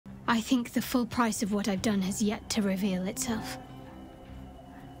I think the full price of what I've done has yet to reveal itself.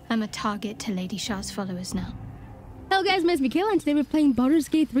 I'm a target to Lady Shar's followers now. Hello guys, my name is Michaela, and today we're playing Baldurs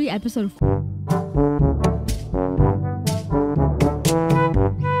Gate 3 episode 4.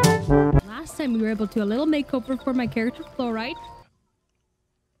 Last time we were able to do a little makeover for my character Flo, right?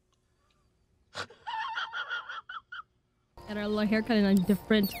 Got our little haircut and a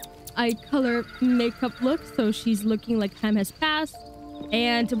different eye color makeup look, so she's looking like time has passed.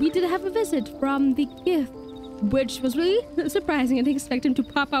 And we did have a visit from the gift, which was really surprising. I didn't expect him to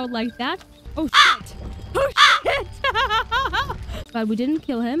pop out like that. Oh shit! Oh shit! But we didn't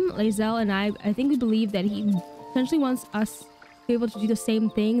kill him. Lae'zel and I think we believe that he potentially wants us to be able to do the same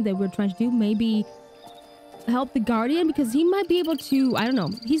thing that we're trying to do. Maybe help the Guardian, because he might be able to, I don't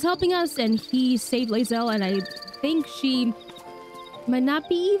know. He's helping us and he saved Lae'zel, and I think she might not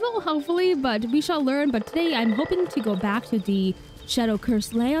be evil, hopefully, but we shall learn. But today I'm hoping to go back to the Shadow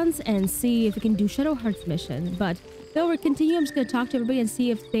Cursed lands and see if we can do Shadowheart's mission. But though we're continuing, I'm just going to talk to everybody and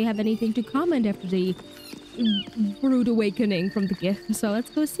see if they have anything to comment after the rude awakening from the gift. So let's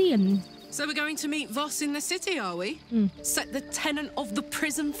go see him. So we're going to meet Voss in the city, are we? Set the tenant of the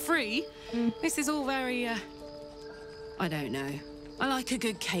prison free? This is all very, I don't know. I like a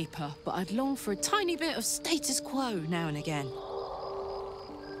good caper, but I'd long for a tiny bit of status quo now and again.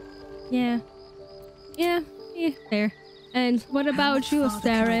 Yeah, fair. And what about you,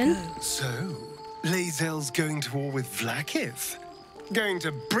 Saren? So, Lae'zel's going to war with Vlaakith? Going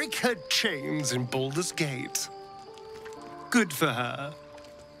to break her chains in Baldurs Gate? Good for her.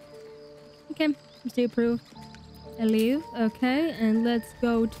 Okay, do approve. I leave. Okay, and let's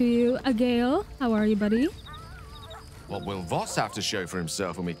go to Agale. How are you, buddy? What will Voss have to show for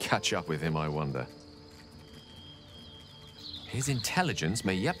himself when we catch up with him, I wonder? His intelligence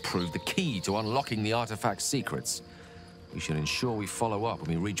may yet prove the key to unlocking the artifact's secrets. We should ensure we follow up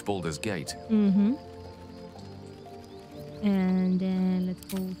when we reach Baldur's Gate. And then let's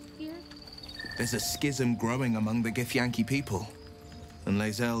go here. There's a schism growing among the Githyanki people, and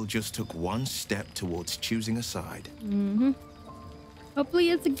Lae'zel just took one step towards choosing a side. Hopefully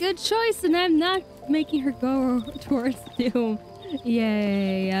it's a good choice and I'm not making her go towards doom.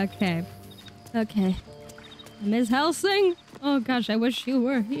 Yay, okay. Ms. Helsing? Oh gosh, I wish you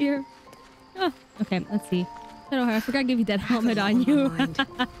were here. Oh, okay, let's see. Shadowheart, I forgot to give you that helmet on you.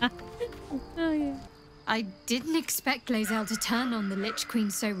 Oh yeah. I didn't expect Lae'zel to turn on the Lich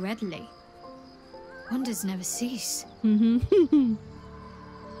Queen so readily. Wonders never cease.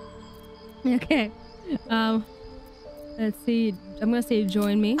 Okay. Let's see. I'm gonna say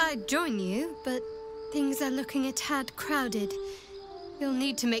join me. I'd join you, but things are looking a tad crowded. You'll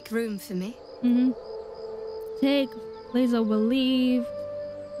need to make room for me. Take. Lae'zel will leave.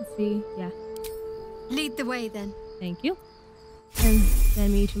 Let's see. Yeah. Lead the way then. Thank you. And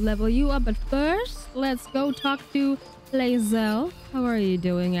then we need to level you up, but first, let's go talk to Lae'zel. How are you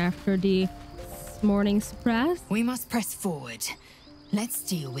doing after the morning surprise? We must press forward. Let's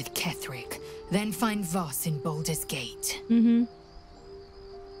deal with Ketheric, then find Voss in Baldur's Gate.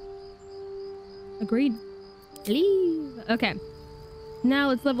 Agreed. Leave. Okay. Now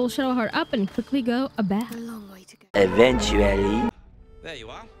let's level Shadowheart up and quickly go back. A long way to go. Eventually. There you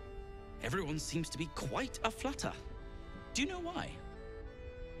are. Everyone seems to be quite aflutter. Do you know why?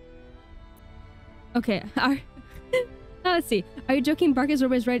 Okay. Now let's see. Are you joking? Embark is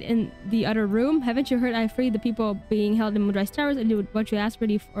always right in the other room. Haven't you heard I freed the people being held in Moonrise Towers and did what you asked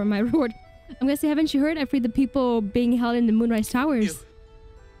ready for my reward? I'm gonna say, haven't you heard I freed the people being held in the Moonrise Towers?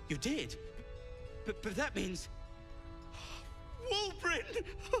 You did? But that means... Wulbren!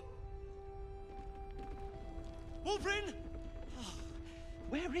 Wulbren! Oh,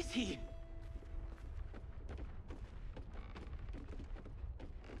 where is he?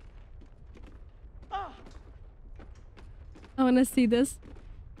 Ah! I want to see this.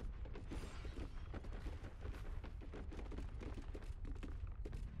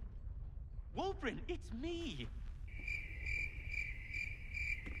 Wulbren, it's me!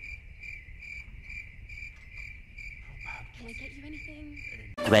 Can I get you anything?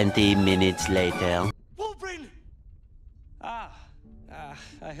 20 minutes later. Wulbren!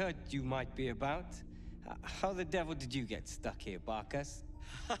 I heard you might be about. How the devil did you get stuck here, Barkas?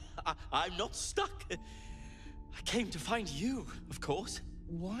 I'm not stuck. I came to find you, of course.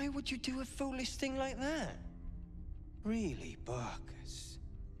 Why would you do a foolish thing like that? Really, Barkas?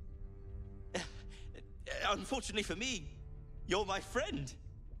 Unfortunately for me, you're my friend.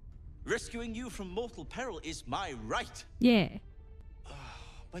 Rescuing you from mortal peril is my right. Yeah.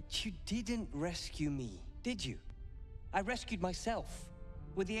 But you didn't rescue me, did you? I rescued myself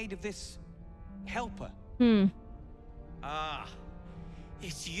with the aid of this helper. Ah,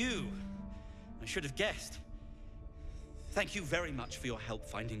 It's you. I should have guessed. Thank you very much for your help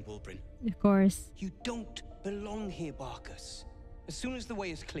finding Wulbren. Of course. You don't belong here, Barkus. As soon as the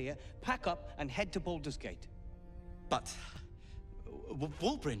way is clear, pack up and head to Baldurs Gate. But...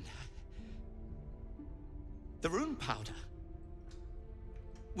 Wulbren... The rune powder.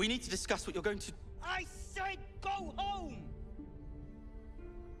 We need to discuss what you're going to... I said go home!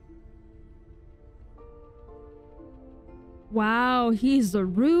 Wow, he's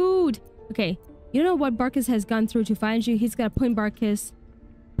rude. Okay, you know what Barkus has gone through to find you? He's got a point, Barkus.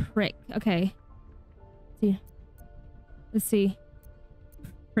 Prick. Okay. Let's see.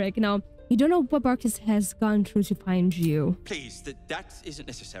 Prick. No, you don't know what Barkus has gone through to find you. Please, that isn't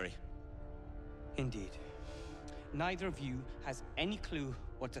necessary. Indeed. Neither of you has any clue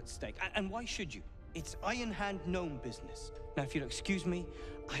what's at stake. And why should you? It's Iron Hand gnome business. Now, if you'll excuse me,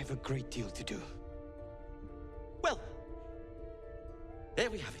 I have a great deal to do. Well, there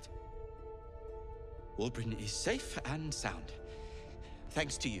we have it. Wulbren is safe and sound.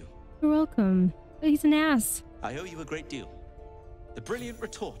 Thanks to you. You're welcome. But he's an ass. I owe you a great deal. The brilliant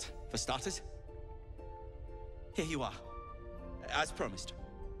retort, for starters. Here you are. As promised.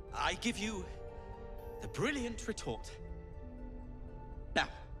 I give you the brilliant retort. Now,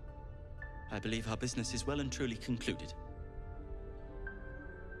 I believe our business is well and truly concluded.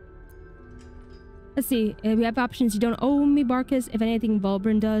 Let's see. We have options. You don't owe me, Barkus. If anything,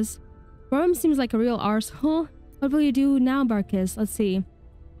 Wulbren does. Worm seems like a real arsehole. What will you do now, Barkus? Let's see.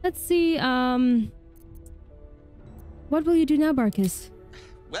 What will you do now, Barkus?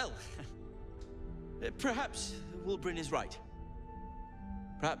 Well, perhaps Wulbren is right.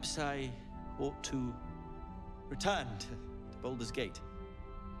 Perhaps I ought to return to Baldurs Gate.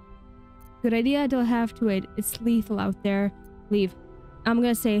 Good idea. Don't have to wait. It's lethal out there. Leave. I'm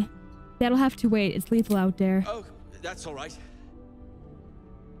gonna say, that'll have to wait. It's lethal out there. Oh, that's all right.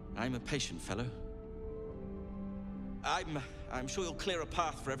 I'm a patient fellow. I'm sure you'll clear a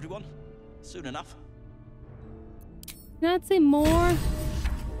path for everyone soon enough. Not say more.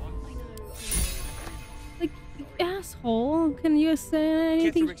 Like, asshole. Can you say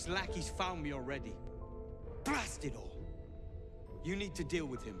anything? Ketheric's lackeys found me already. Blast it all. You need to deal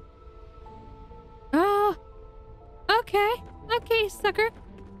with him. Oh. Okay. Okay, sucker.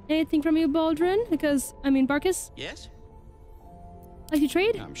 Anything from you, Baldrin? Because, I mean, Barkus? Yes? Like to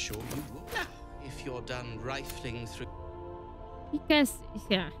trade? I'm sure you will. Now, if you're done rifling through... Because,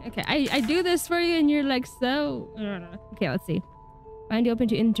 yeah, okay. I do this for you and you're like, so... I don't know. Okay, let's see. Find you open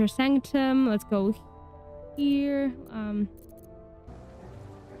to Inter Sanctum. Let's go here.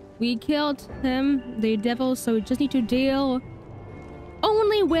 We killed him, the devil, so we just need to deal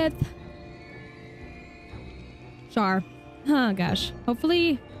only with Shar. Oh, gosh.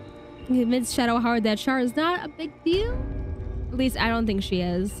 Hopefully, convince Shadowheart that Shar is not a big deal. At least I don't think she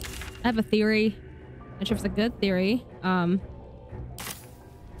is. I have a theory. Not sure if it's a good theory.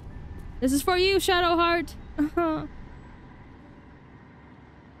 This is for you, Shadowheart.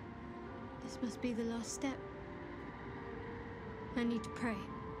 This must be the last step. I need to pray.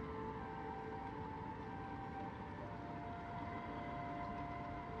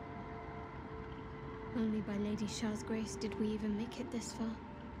 Only by Lady Shar's grace did we even make it this far.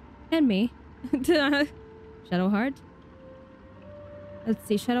 And me. Shadowheart. Let's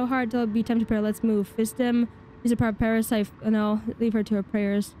see. Shadowheart, there'll be time to pray. Let's move. Wisdom. Use a parasite. No, leave her to her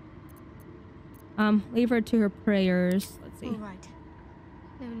prayers. Leave her to her prayers. Let's see. All right.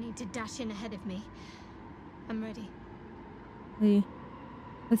 No need to dash in ahead of me. I'm ready.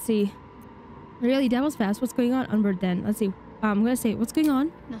 Let's see. Really, that was fast. What's going on? Onward then. Let's see. I'm gonna say, what's going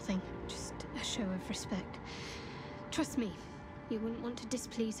on? Nothing. Just a show of respect. Trust me. You wouldn't want to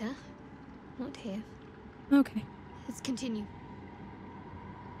displease her. Not here. Okay. Let's continue.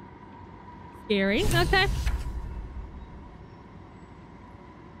 Scary. Okay.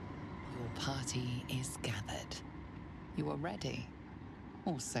 Your party is gathered. You are ready.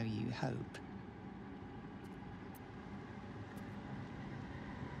 Or so you hope.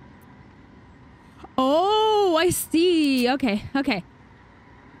 Oh, I see. Okay, okay.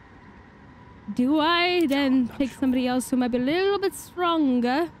 Do I then pick somebody else who might be a little bit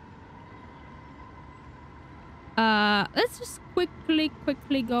stronger? Let's just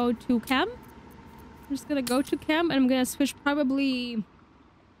quickly go to camp. I'm just gonna go to camp and I'm gonna switch probably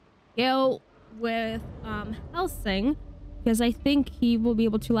Gale with Helsing, because I think he will be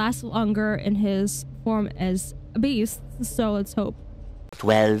able to last longer in his form as a beast. So let's hope.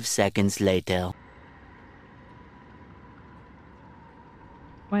 12 seconds later.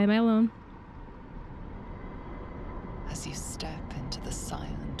 Why am I alone? As you step into the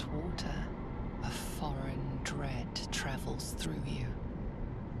silent water, a foreign dread travels through you.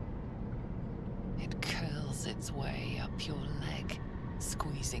 It curls its way up your leg,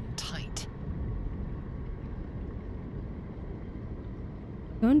 squeezing tight.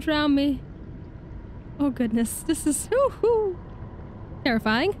 Don't drown me. Oh goodness, this is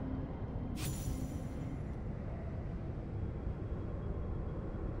terrifying.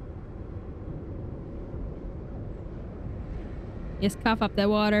 Yes, cough up that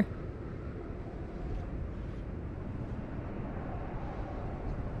water.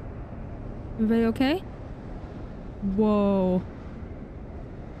 Everybody okay? Whoa.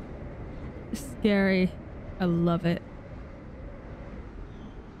 Scary. I love it.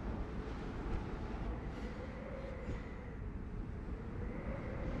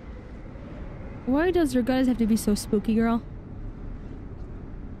 Why does your goddess have to be so spooky, girl?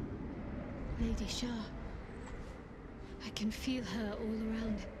 Lady Shar. I can feel her all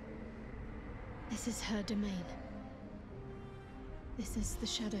around. This is her domain. This is the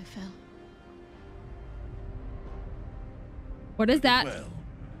Shadowfell. What is that? Well,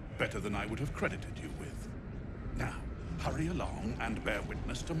 better than I would have credited you with. Now, hurry along and bear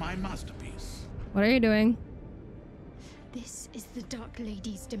witness to my masterpiece. What are you doing? This is the Dark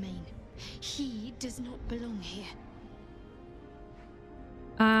Lady's domain. He does not belong here.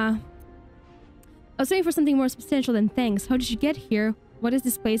 I was waiting for something more substantial than thanks. How did you get here? What is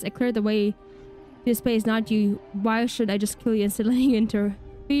this place? I cleared the way to this place, not you. Why should I just kill you instead of letting you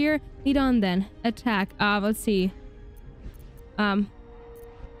interfere? Lead on then. Attack. Let's see.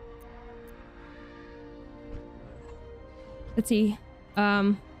 Let's see.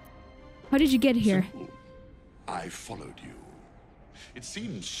 How did you get here? Simple. I followed you. It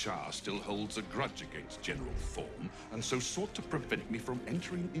seems Shar still holds a grudge against General Thorm, and so sought to prevent me from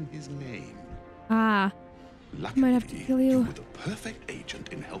entering in his name. Luckily, might have to kill you. You were the perfect agent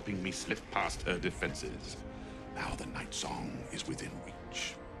in helping me slip past her defenses. Now the Nightsong is within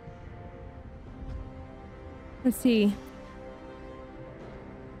reach. Let's see.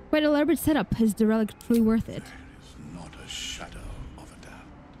 Quite elaborate setup. Is the relic truly worth it? There is not a shadow of a doubt.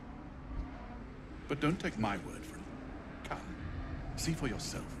 But don't take my word for it. Come, see for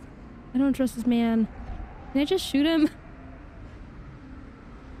yourself. I don't trust this man. Can I just shoot him?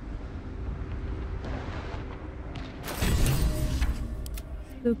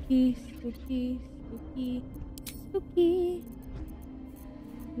 Spooky, spooky, spooky, spooky.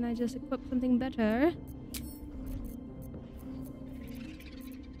 Can I just equip something better?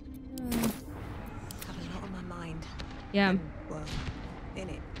 Have a lot on my mind. Yeah. Well, in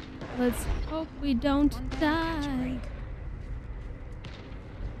it. Let's hope we don't die.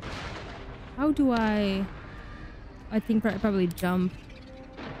 How do I think probably jump.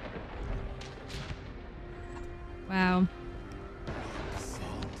 Wow.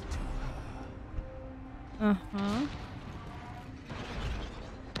 Uh-huh.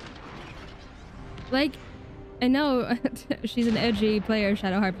 Like, I know she's an edgy player,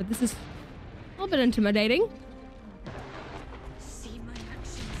 Shadowheart, but this is a little bit intimidating. See my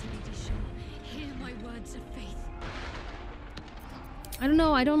actions, Lady Shar. Hear my words of faith. I don't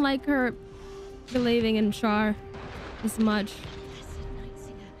know, I don't like her believing in Shar as much.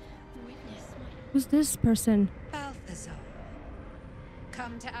 Who's this person? Balthazar.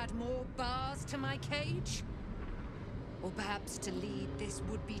 Come to add more bars to my cage? Or perhaps to lead this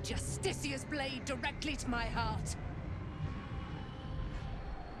would-be Justicia's blade directly to my heart?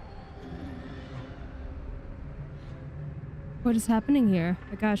 What is happening here?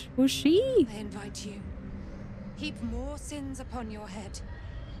 My gosh, who's she? I invite you. Heap more sins upon your head.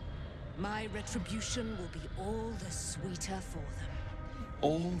 My retribution will be all the sweeter for them.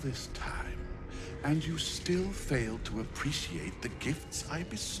 All this time, and you still fail to appreciate the gifts I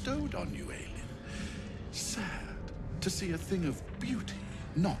bestowed on you, Aelin. Sad to see a thing of beauty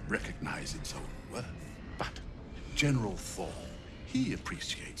not recognize its own worth. But General Thorm, he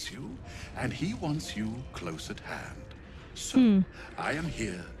appreciates you, and he wants you close at hand. So, I am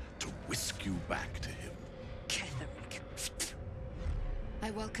here to whisk you back to him. Ketheric.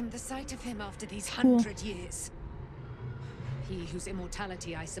 I welcome the sight of him after these 100 years. He whose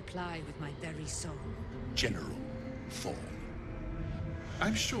immortality I supply with my very soul. General Thorm.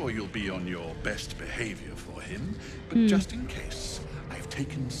 I'm sure you'll be on your best behavior for him, but just in case, I've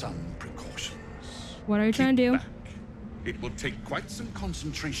taken some precautions. What are you trying to do? Back. It will take quite some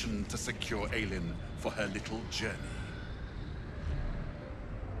concentration to secure Aelin for her little journey.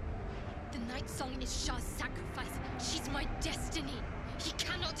 The Nightsong is Shar's sacrifice. She's my destiny. He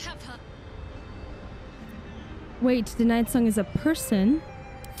cannot have her. Wait, the Nightsong is a person?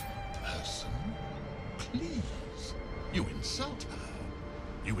 Person? Please. You insult her.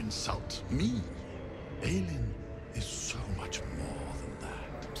 You insult me. Aelin is so much more than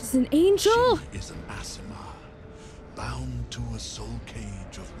that. She's is an angel. She is an Asimar, bound to a soul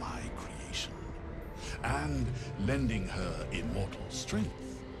cage of my creation, and lending her immortal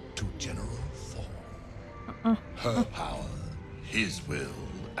strength to general form. Her power, his will,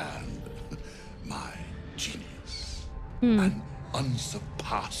 and my genius. An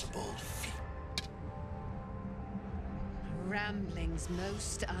unsurpassable feat. Ramblings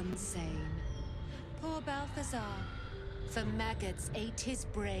most unsane. Poor Balthazar. For maggots ate his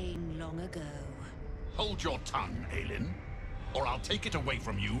brain long ago. Hold your tongue, Aelin, or I'll take it away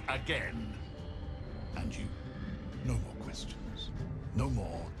from you again. And you, no more questions. No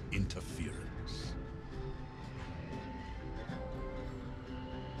more interference.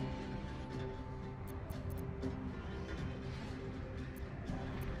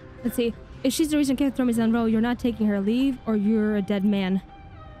 Let's see. If she's the reason Ketheric is unroll, you're not taking her leave, or you're a dead man.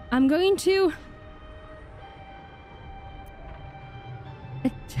 I'm going to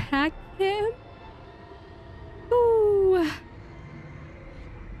attack him. Ooh.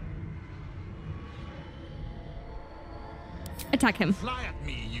 Attack him. Fly at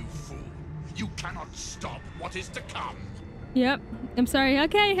me, you fool. You cannot stop what is to come. Yep. I'm sorry.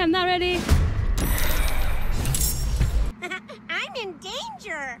 Okay, I'm not ready. I'm in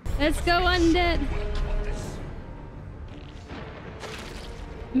danger. Let's go, undead.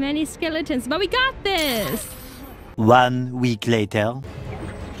 Many skeletons, but we got this. 1 week later.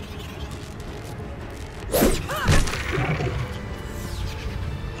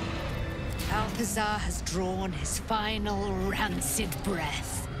 Balthazar has drawn his final rancid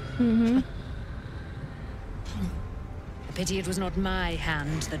breath. Mm-hmm. A pity it was not my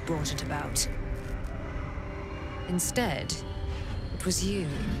hand that brought it about. Instead, it was you.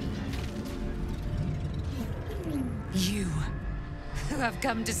 You, who have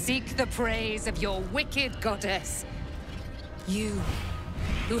come to seek the praise of your wicked goddess. You,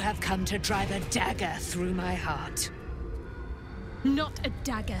 who have come to drive a dagger through my heart. Not a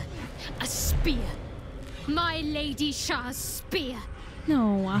dagger, a spear. My Lady Shar's spear.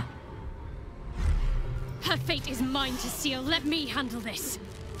 No. Her fate is mine to seal. Let me handle this.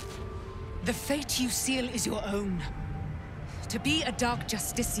 The fate you seal is your own. To be a dark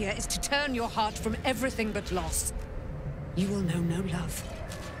justiciar is to turn your heart from everything but loss. You will know no love,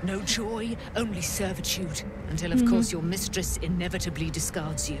 no joy, only servitude, until of course your mistress inevitably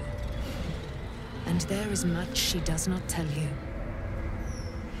discards you. And there is much she does not tell you.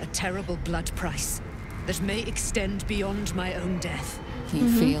 A terrible blood price that may extend beyond my own death. You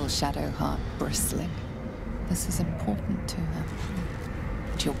feel Shadowheart bristling. This is important to her.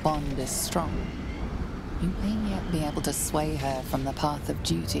 But your bond is strong. You may yet be able to sway her from the path of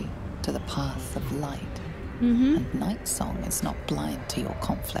duty to the path of light. And Nightsong is not blind to your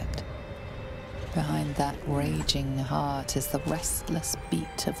conflict. Behind that raging heart is the restless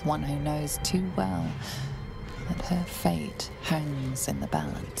beat of one who knows too well that her fate hangs in the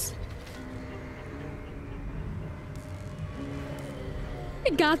balance. I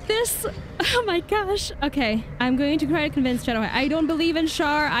got this. Oh my gosh. Okay, I'm going to try to convince Shadowheart. I don't believe in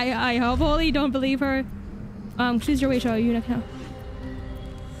Shar. I wholly don't believe her. Choose your way, Shar. You know.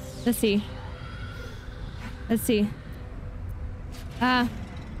 Let's see. Let's see.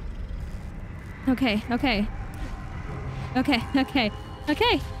 Okay.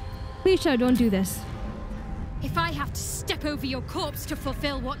 Please, Shar, don't do this. If I have to step over your corpse to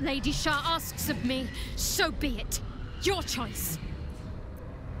fulfill what Lady Shar asks of me, so be it. Your choice.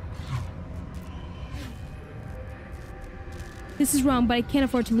 This is wrong, but I can't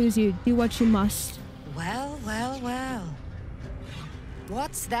afford to lose you. Do what you must. Well.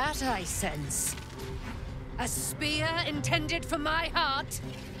 What's that I sense? A spear intended for my heart?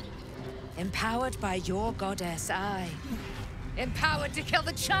 Empowered by your goddess, I. Empowered to kill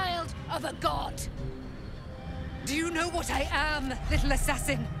the child of a god. Do you know what I am, little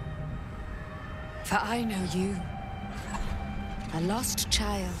assassin? For I know you. A lost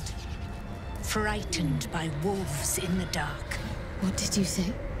child. Frightened by wolves in the dark. What did you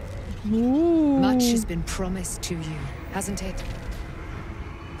say? Ooh. Much has been promised to you, hasn't it?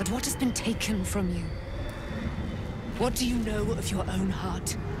 But what has been taken from you? What do you know of your own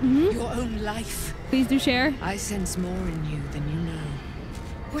heart? Your own life? Please do share. I sense more in you than you know.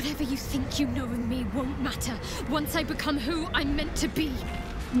 Whatever you think you know in me won't matter once I become who I'm meant to be.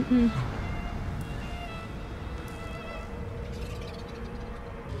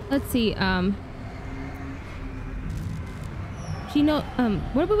 Let's see. She know.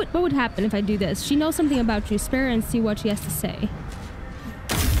 What would happen if I do this? She knows something about you. Spare her and see what she has to say.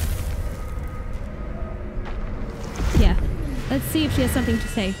 Yeah. Let's see if she has something to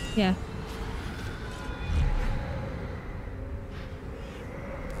say. Yeah.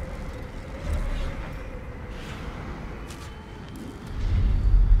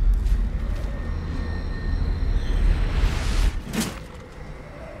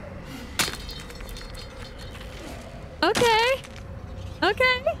 Okay.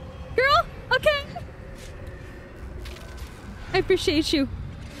 Okay. Girl, okay. I appreciate you.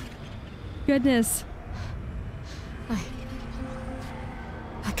 Goodness. I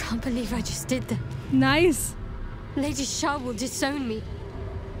can't believe I just did that. Nice. Lady Shar will disown me.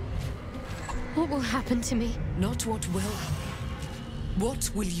 What will happen to me? Not what will.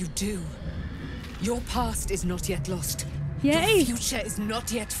 What will you do? Your past is not yet lost. Yay. Your future is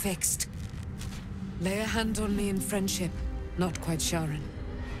not yet fixed. Lay a hand on me in friendship, not quite Sharon.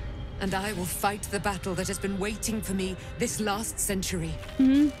 And I will fight the battle that has been waiting for me this last century.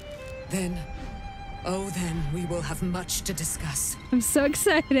 Then, oh then, we will have much to discuss. I'm so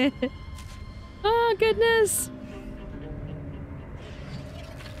excited. Oh, goodness.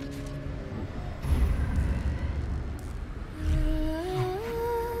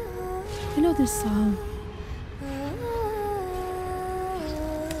 I know this song.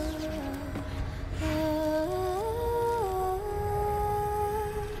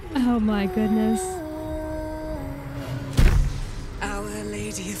 Oh my goodness. Our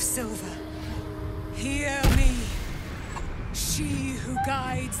Lady of Silver, hear me. She who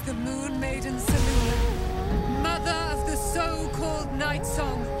guides the Moon Maiden Selûne, mother of the so-called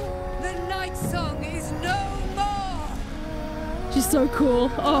Nightsong. The Nightsong is no more! She's so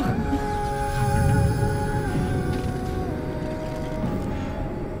cool. Oh.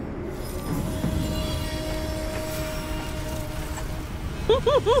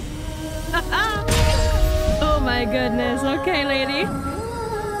 Oh my goodness. Okay, lady.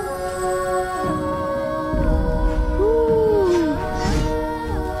 Ooh.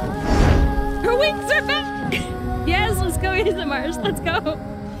 Her wings are back! Yes, let's go, ASMRs. Let's go.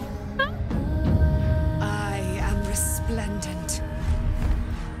 I am resplendent.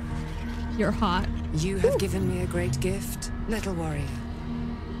 You're hot. You have given me a great gift, little warrior.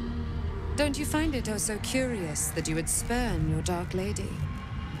 Don't you find it oh so curious that you would spurn your dark lady?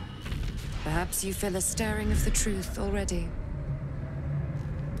 Perhaps you feel a stirring of the truth already.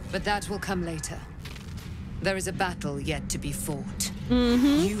 But that will come later. There is a battle yet to be fought.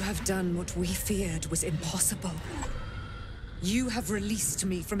 You have done what we feared was impossible. You have released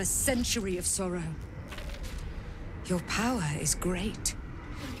me from a century of sorrow. Your power is great.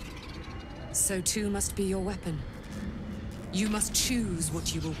 So too must be your weapon. You must choose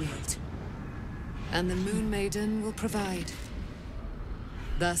what you will wield. And the Moon Maiden will provide.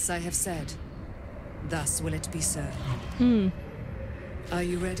 Thus I have said. Thus will it be so. Are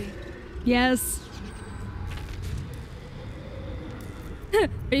you ready? Yes.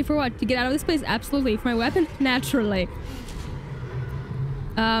 Ready for what? To get out of this place? Absolutely. For my weapon? Naturally.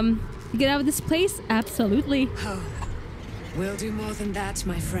 To get out of this place? Absolutely. Oh, we'll do more than that,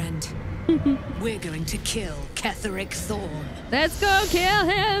 my friend. We're going to kill Ketheric Thorn. Let's go kill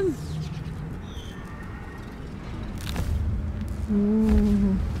him!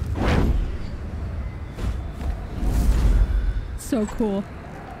 Ooh. So cool.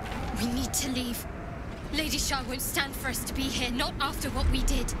 We need to leave. Lady Shar won't stand for us to be here, not after what we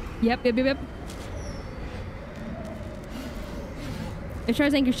did. Yep. As far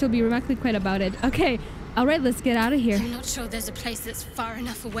as I think she'll be remarkably quiet about it. Okay, alright, let's get out of here. I'm not sure there's a place that's far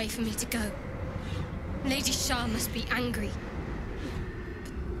enough away for me to go. Lady Shar must be angry.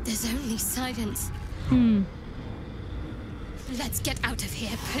 But there's only silence. Let's get out of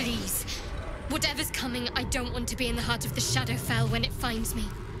here, please. Whatever's coming, I don't want to be in the heart of the Shadowfell when it finds me.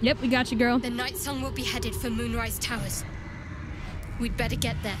 Yep, we got you, girl. The Nightsong will be headed for Moonrise Towers. We'd better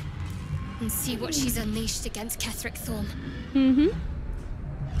get there and see what she's unleashed against Ketheric Thorn.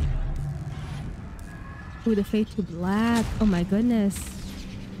 Ooh, the fade to black. Oh my goodness.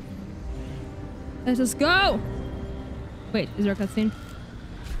 Let's just go! Wait, is there a cutscene?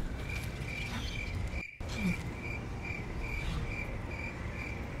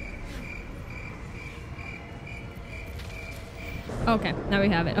 Okay, now we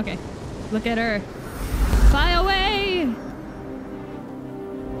have it. Okay. Look at her. Fly away!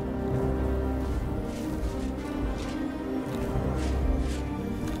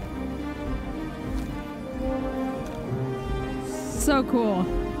 So cool.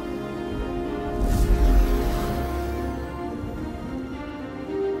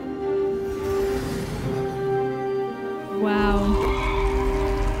 Wow.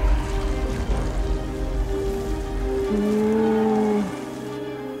 Ooh.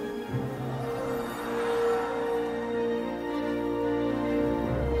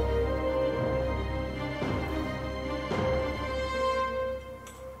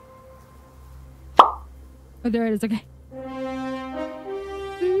 Oh, there it is. Okay.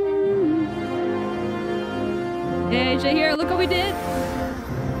 Hey, here, look what we did.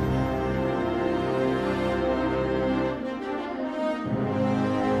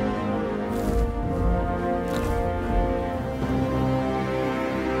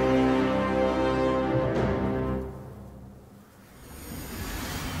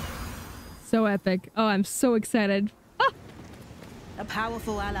 So epic. Oh, I'm so excited. Ah! A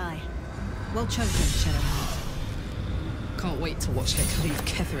powerful ally. Well chosen, Shadowheart. Can't wait to watch her cleave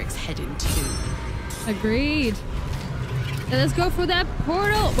Ketheric's head in two. Agreed. Let's go for that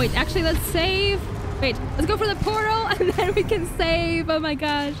portal. Wait, actually, let's save. Wait, let's go for the portal and then we can save. Oh my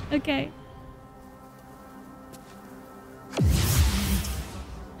gosh. Okay.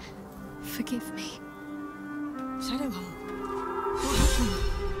 Forgive me. Shadowheart, what happened?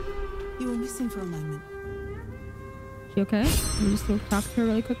 You were missing for a moment. She okay? I'm just gonna talk to her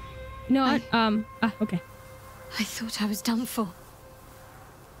really quick. You know what? Okay. I thought I was done for.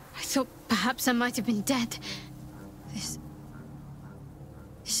 I thought perhaps I might have been dead. This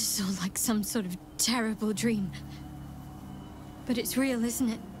is all like some sort of terrible dream. But it's real, isn't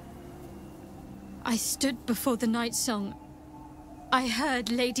it? I stood before the Nightsong. I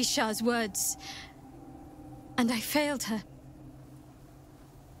heard Lady Shar's words. And I failed her.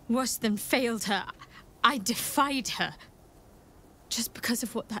 Worse than failed her, I defied her. Just because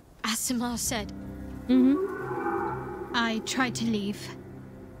of what that Aasimar said. I tried to leave,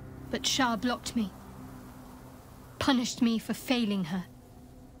 but Shar blocked me. Punished me for failing her.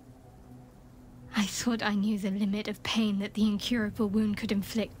 I thought I knew the limit of pain that the incurable wound could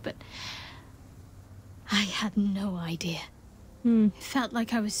inflict, but I had no idea. It felt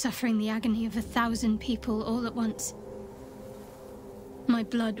like I was suffering the agony of 1,000 people all at once. My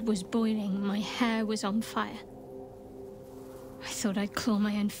blood was boiling, my hair was on fire. I thought I'd claw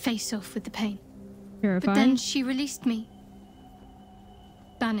my own face off with the pain. Terrifying. But then she released me.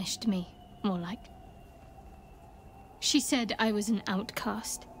 Banished me, more like. She said I was an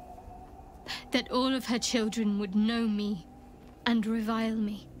outcast. That all of her children would know me and revile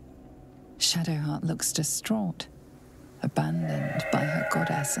me. Shadowheart looks distraught, abandoned by her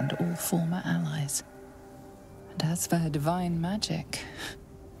goddess and all former allies. And as for her divine magic,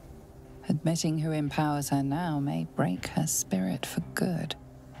 admitting who empowers her now may break her spirit for good.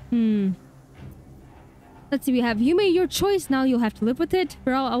 Let's see, we have you made your choice, now you'll have to live with it.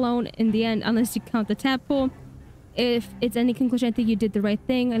 We're all alone in the end, unless you count the tadpole. If it's any conclusion, I think you did the right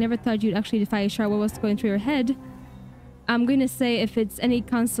thing. I never thought you'd actually defy Shar. What was going through your head? I'm gonna say if it's any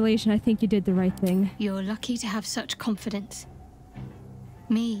consolation, I think you did the right thing. You're lucky to have such confidence.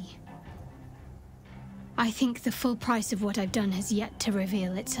 Me. I think the full price of what I've done has yet to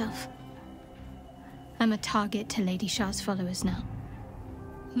reveal itself. I'm a target to Lady Shar's followers now.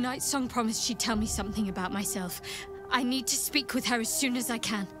 Nightsong promised she'd tell me something about myself. I need to speak with her as soon as I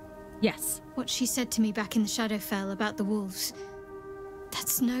can. Yes. What she said to me back in the Shadowfell about the wolves.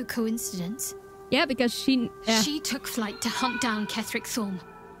 That's no coincidence. Yeah, because she took flight to hunt down Ketheric Thorm.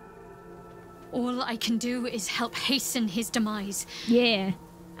 All I can do is help hasten his demise. Yeah.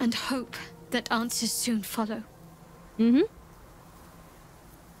 And hope that answers soon follow.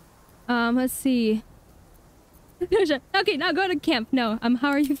 Let's see. Okay, now go to camp. No, how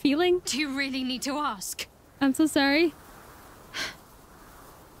are you feeling? Do you really need to ask? I'm so sorry.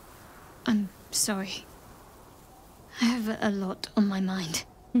 I'm sorry. I have a lot on my mind.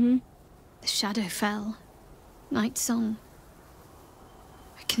 The Shadowfell, Nightsong.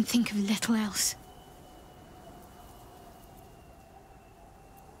 I can think of little else.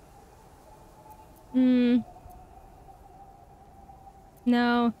 No.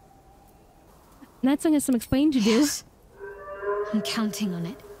 Nightsong has some explaining to do. Yes. I'm counting on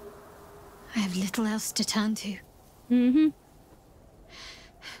it. I have little else to turn to. The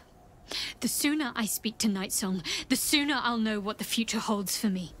sooner I speak to Nightsong, the sooner I'll know what the future holds for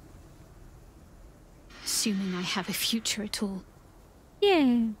me. Assuming I have a future at all.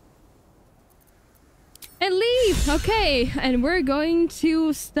 Yeah. And leave! Okay, and we're going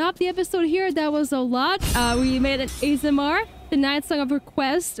to stop the episode here. That was a lot. We made an ASMR. The Nightsong of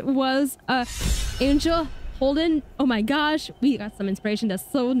Request was Angel Holden. Oh my gosh, we got some inspiration. That's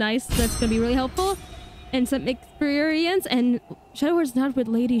so nice. That's gonna be really helpful. And some experience. And Shadowheart's not with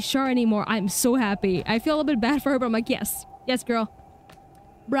Lady Shar anymore. I'm so happy. I feel a little bit bad for her, but I'm like, yes. Yes, girl.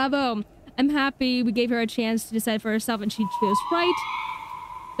 Bravo. I'm happy we gave her a chance to decide for herself and she chose right.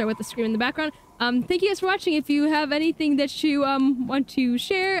 Start with the scream in the background. Thank you guys for watching. If you have anything that you want to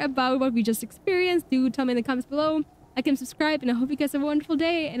share about what we just experienced, do tell me in the comments below. Like and subscribe, and I hope you guys have a wonderful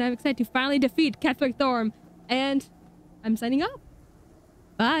day. And I'm excited to finally defeat Ketheric Thorm. And I'm signing off.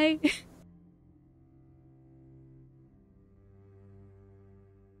 Bye.